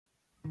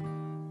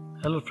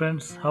Hello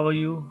friends, how are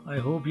you? I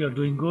hope you are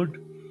doing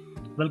good.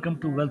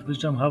 Welcome to Wealth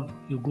Wisdom Hub,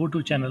 your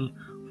go-to channel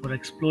for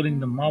exploring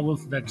the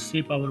marvels that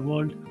shape our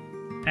world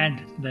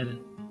and their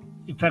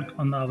effect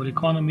on our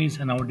economies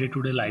and our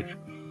day-to-day life.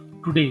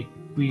 Today,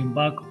 we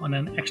embark on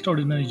an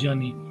extraordinary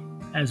journey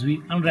as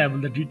we unravel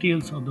the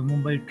details of the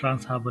Mumbai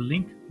Trans Harbour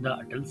Link, the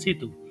Atal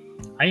Setu.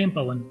 I am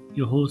Pawan,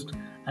 your host,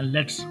 and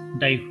let's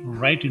dive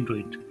right into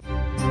it.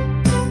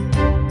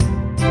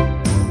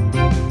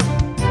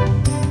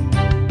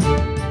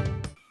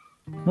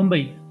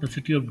 Mumbai, the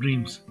city of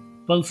dreams,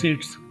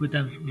 pulsates with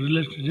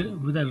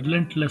a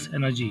relentless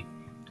energy.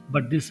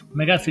 But this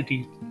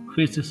megacity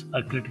faces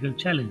a critical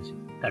challenge,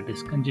 that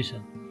is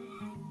congestion.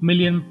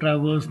 Millions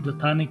traverse the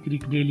Thane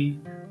Creek daily,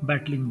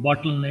 battling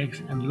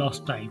bottlenecks and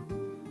lost time.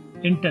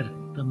 Enter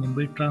the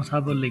Mumbai Trans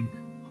Harbour Link,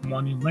 a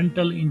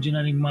monumental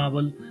engineering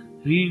marvel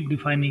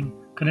redefining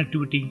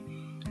connectivity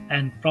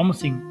and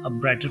promising a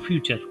brighter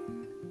future.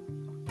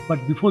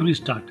 But before we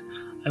start,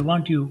 I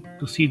want you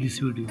to see this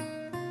video.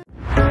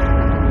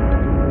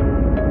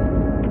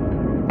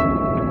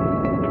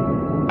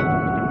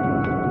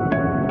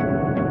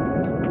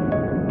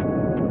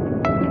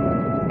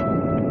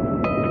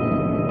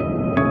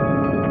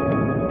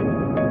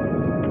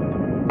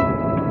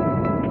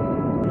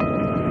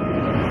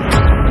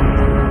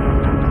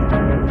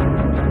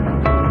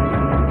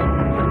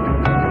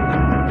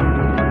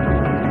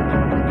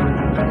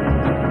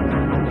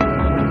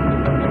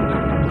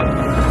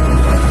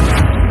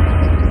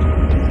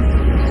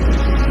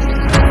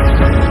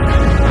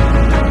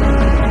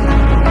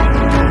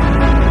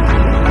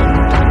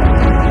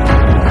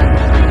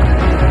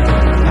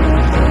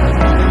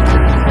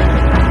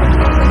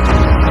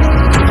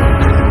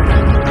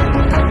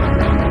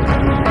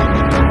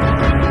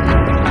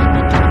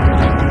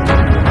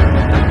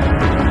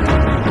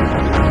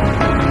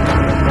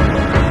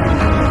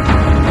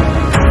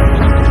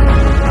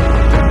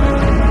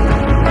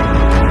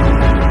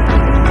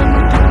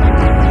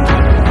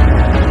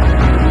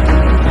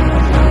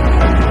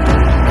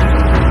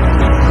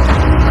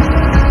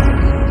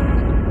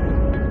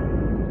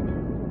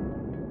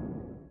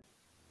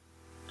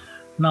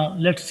 Now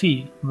let's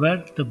see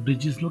where the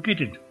bridge is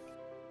located.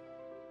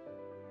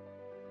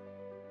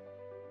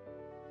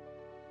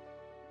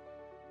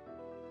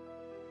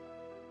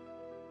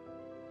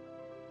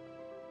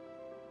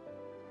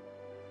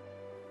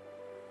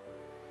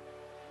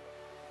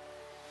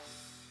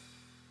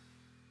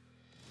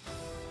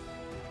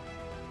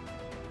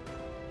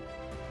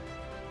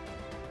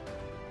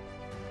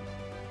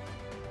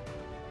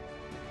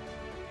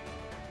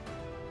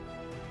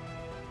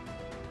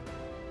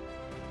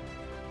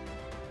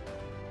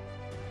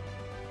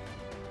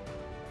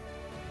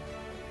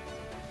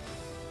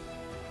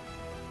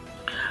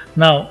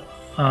 Now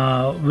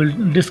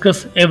we'll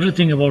discuss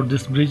everything about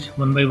this bridge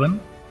one by one.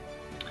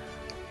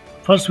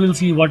 First, we'll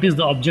see what is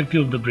the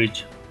objective of the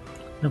bridge.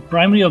 The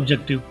primary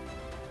objective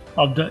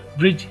of the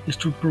bridge is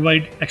to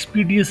provide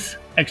expeditious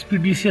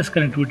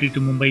connectivity to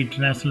Mumbai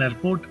International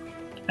Airport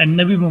and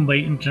Navi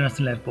Mumbai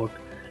International Airport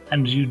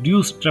and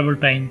reduce travel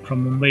time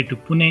from Mumbai to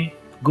Pune,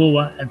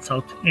 Goa, and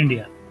South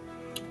India.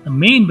 The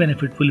main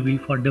benefit will be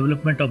for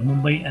development of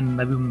Mumbai and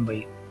Navi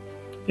Mumbai.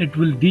 It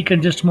will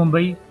decongest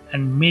Mumbai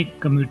and make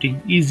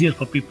commuting easier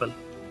for people.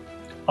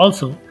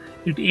 Also,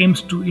 it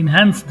aims to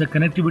enhance the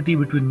connectivity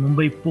between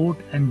Mumbai Port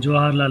and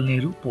Jawaharlal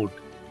Nehru Port,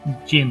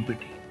 JNPT.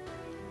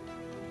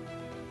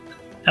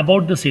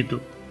 About the Setu,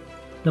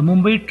 the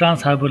Mumbai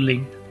Trans Harbour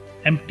Link,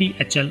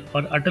 MTHL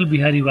or Atal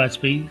Bihari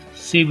Vajpayee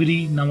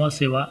Severi Nama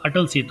Seva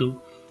Atal Setu,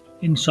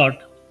 in short,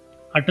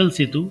 Atal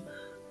Setu,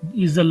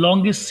 is the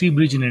longest sea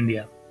bridge in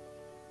India.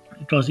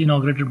 It was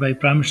inaugurated by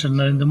Prime Minister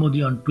Narendra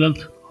Modi on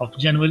 12th of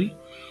January,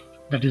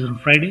 that is on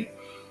Friday.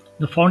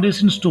 The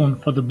foundation stone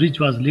for the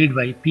bridge was laid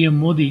by PM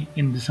Modi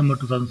in December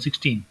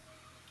 2016.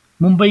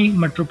 Mumbai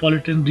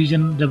Metropolitan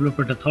Region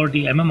Development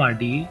Authority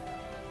 (MMRDA)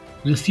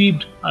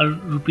 received a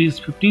Rs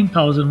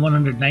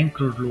 15,109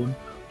 crore loan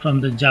from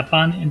the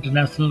Japan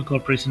International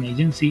Cooperation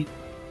Agency.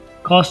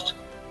 Cost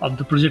of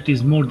the project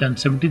is more than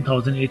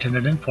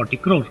 17,840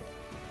 crore.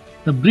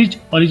 The bridge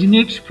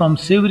originates from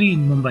Severi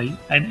in Mumbai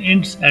and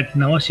ends at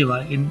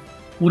Nawasheva in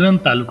Uran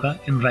Taluka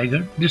in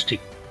Raigad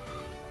district.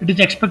 It is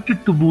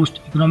expected to boost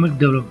economic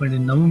development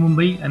in Navi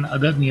Mumbai and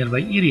other nearby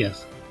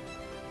areas.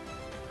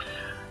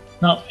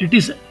 Now, it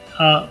is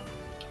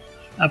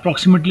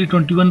approximately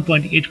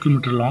 21.8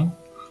 km long,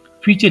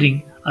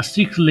 featuring a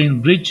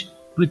 6-lane bridge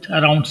with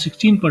around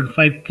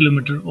 16.5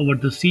 km over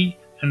the sea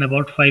and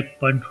about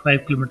 5.5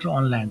 km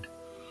on land.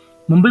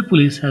 Mumbai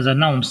Police has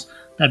announced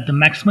that the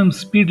maximum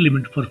speed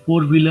limit for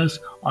four-wheelers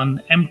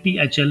on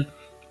MTHL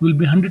will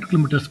be 100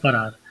 km per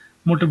hour.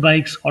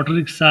 Motorbikes, auto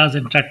rickshaws,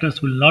 and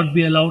tractors will not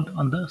be allowed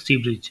on the sea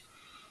bridge.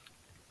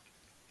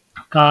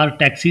 Car,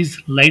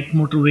 taxis, light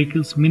motor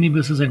vehicles,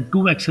 minibuses, and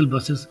two-axle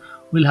buses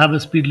will have a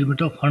speed limit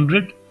of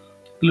 100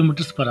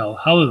 km per hour.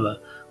 However,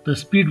 the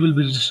speed will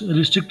be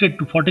restricted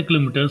to 40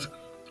 km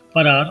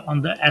per hour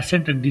on the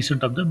ascent and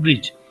descent of the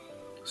bridge.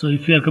 So,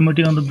 if you are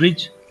commuting on the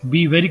bridge,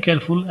 be very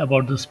careful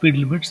about the speed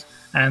limits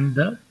and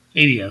the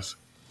areas.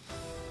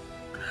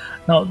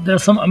 Now, there are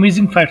some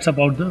amazing facts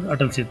about the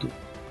Atal Setu.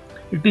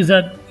 It is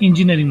an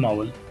engineering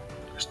marvel.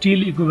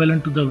 Steel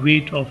equivalent to the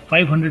weight of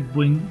 500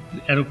 Boeing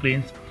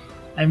aeroplanes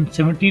and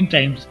 17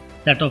 times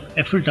that of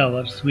Eiffel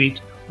Tower's weight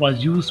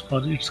was used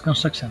for its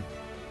construction.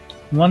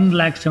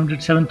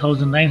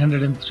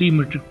 1,77,903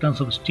 metric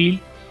tons of steel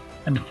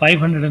and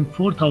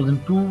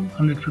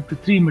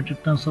 504,253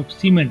 metric tons of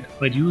cement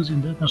were used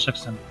in the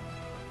construction.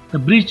 The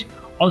bridge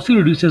also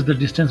reduces the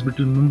distance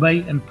between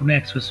Mumbai and Pune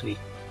Expressway.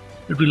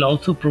 It will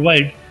also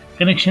provide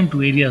connection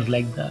to areas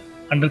like the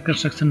under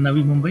construction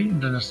Navi Mumbai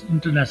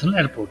International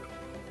Airport.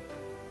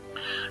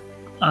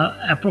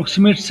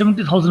 Approximate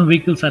 70,000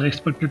 vehicles are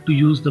expected to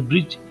use the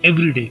bridge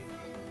every day.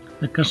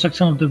 The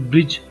construction of the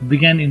bridge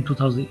began in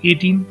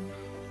 2018.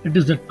 It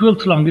is the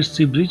 12th longest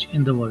sea bridge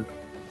in the world.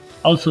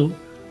 Also,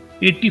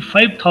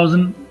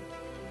 85,000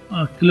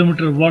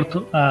 kilometer worth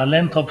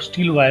length of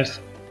steel wires,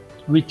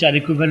 which are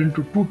equivalent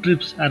to 2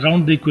 trips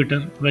around the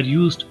equator, were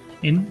used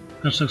in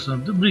construction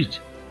of the bridge.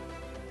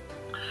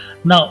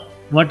 Now,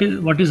 what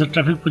is the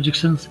traffic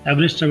projections,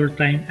 average travel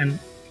time, and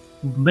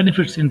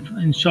benefits?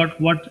 In short,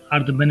 what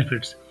are the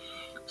benefits?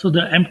 So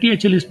the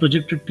MTHL is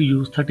projected to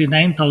use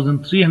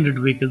 39,300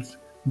 vehicles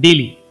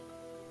daily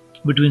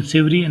between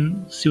Severi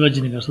and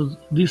Sivajinagar. So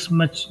this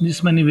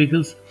many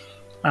vehicles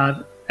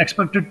are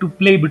expected to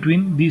play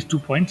between these 2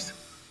 points,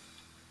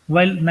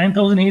 while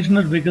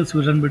 9,800 vehicles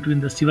will run between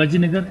the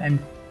Sivajinagar and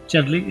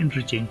Charli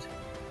interchange.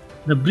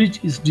 The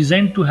bridge is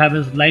designed to have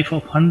a life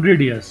of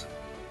 100 years.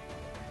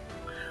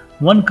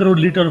 1 crore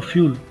litre of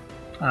fuel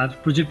are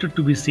projected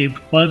to be saved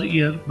per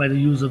year by the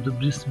use of the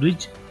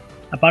bridge,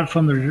 apart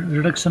from the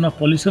reduction of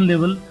pollution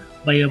level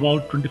by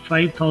about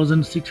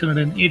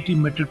 25,680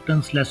 metric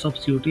tons less of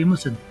CO2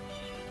 emission.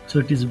 So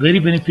it is very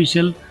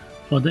beneficial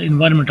for the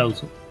environment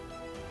also.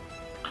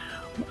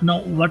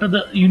 Now, what are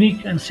the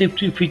unique and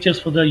safety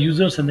features for the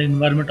users and the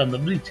environment on the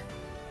bridge?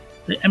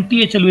 The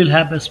MTHL will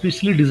have a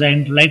specially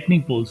designed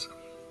lightning poles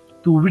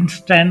to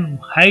withstand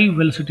high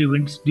velocity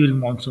winds during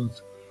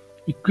monsoons,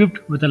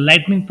 equipped with a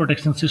lightning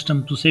protection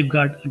system to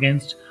safeguard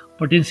against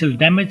potential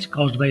damage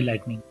caused by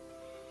lightning.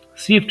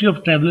 Safety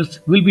of travelers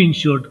will be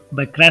ensured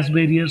by crash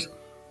barriers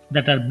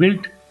that are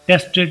built,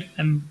 tested,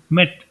 and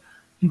met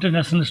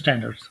international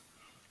standards.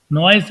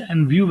 Noise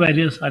and view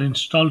barriers are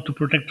installed to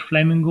protect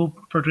flamingo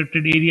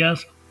protected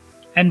areas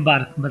and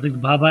BARC, that is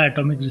Bhabha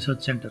Atomic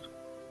Research Center.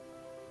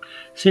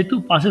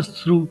 Setu passes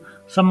through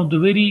some of the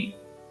very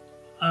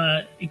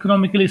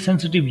economically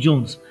sensitive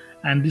zones,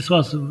 and this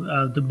was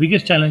the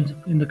biggest challenge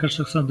in the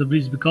construction of the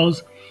bridge,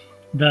 because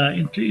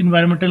the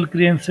environmental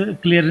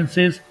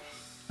clearances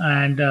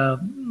and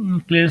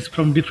clearance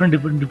from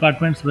different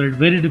departments were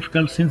very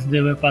difficult, since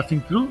they were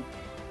passing through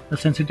the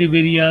sensitive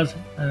areas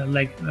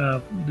like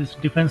this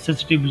defense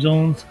sensitive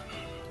zones.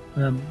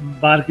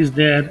 BARC is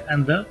there,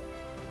 and the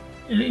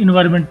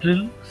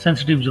environmental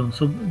sensitive zone.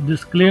 So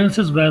this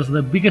clearances was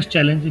the biggest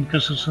challenge in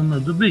construction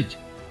of the bridge.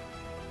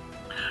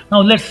 Now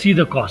let's see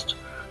the cost.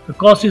 The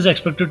cost is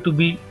expected to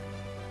be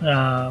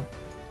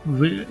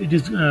it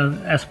is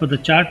as per the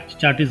chart. The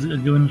chart is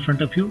given in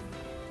front of you.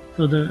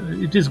 So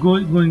it is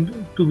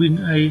going to be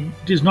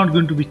it is not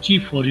going to be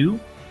cheap for you,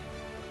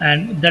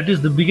 and that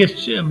is the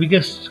biggest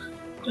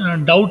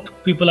doubt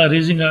people are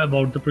raising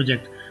about the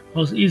project.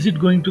 Because is it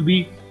going to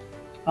be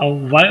a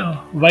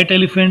white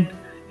elephant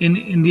in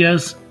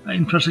India's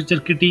infrastructure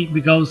kitty?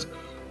 Because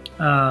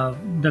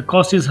the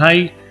cost is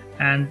high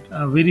and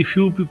very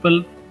few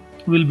people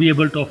will be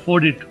able to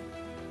afford it.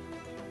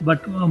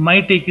 But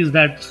my take is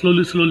that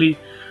slowly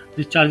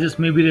the charges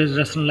may be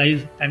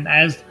rationalized, and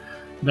as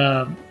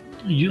the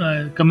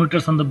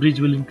commuters on the bridge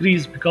will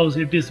increase, because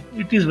it is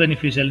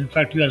beneficial. In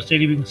fact, you are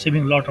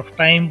saving a lot of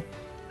time,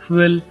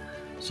 fuel,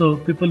 so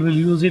people will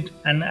use it,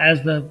 and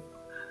as the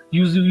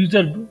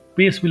user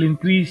base will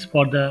increase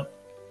for the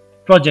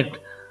project,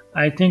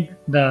 I think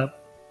the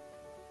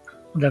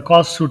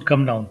cost should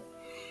come down.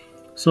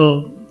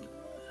 So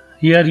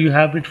here you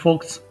have it,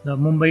 folks. The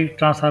Mumbai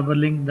Trans Harbour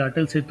Link, the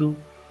Atal Setu,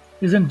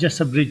 isn't just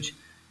a bridge,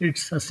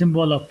 it's a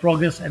symbol of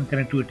progress and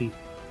connectivity.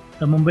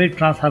 The Mumbai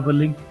Trans Harbour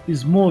Link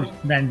is more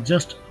than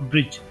just a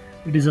bridge,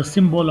 it is a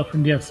symbol of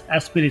India's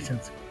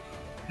aspirations.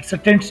 It's a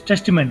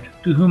testament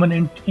to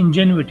human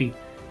ingenuity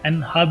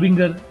and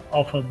harbinger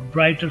of a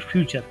brighter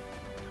future.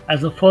 As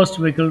the first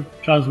vehicle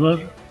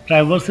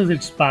traverses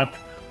its path,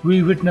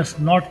 we witness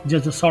not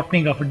just the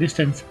shortening of a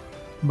distance,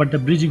 but the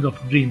bridging of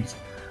dreams.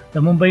 The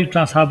Mumbai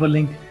Trans Harbour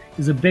Link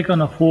is a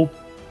beacon of hope,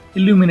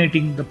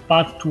 illuminating the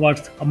path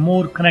towards a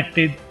more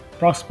connected,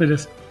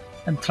 prosperous,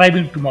 and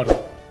thriving tomorrow.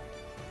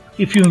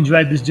 If you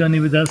enjoyed this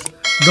journey with us,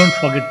 don't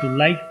forget to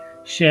like,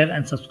 share,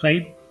 and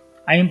subscribe.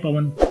 I am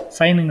Pawan,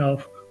 signing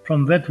off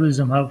from Wealth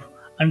Wisdom Hub.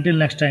 Until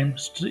next time,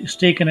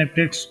 stay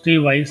connected, stay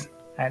wise,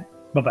 and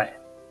bye-bye.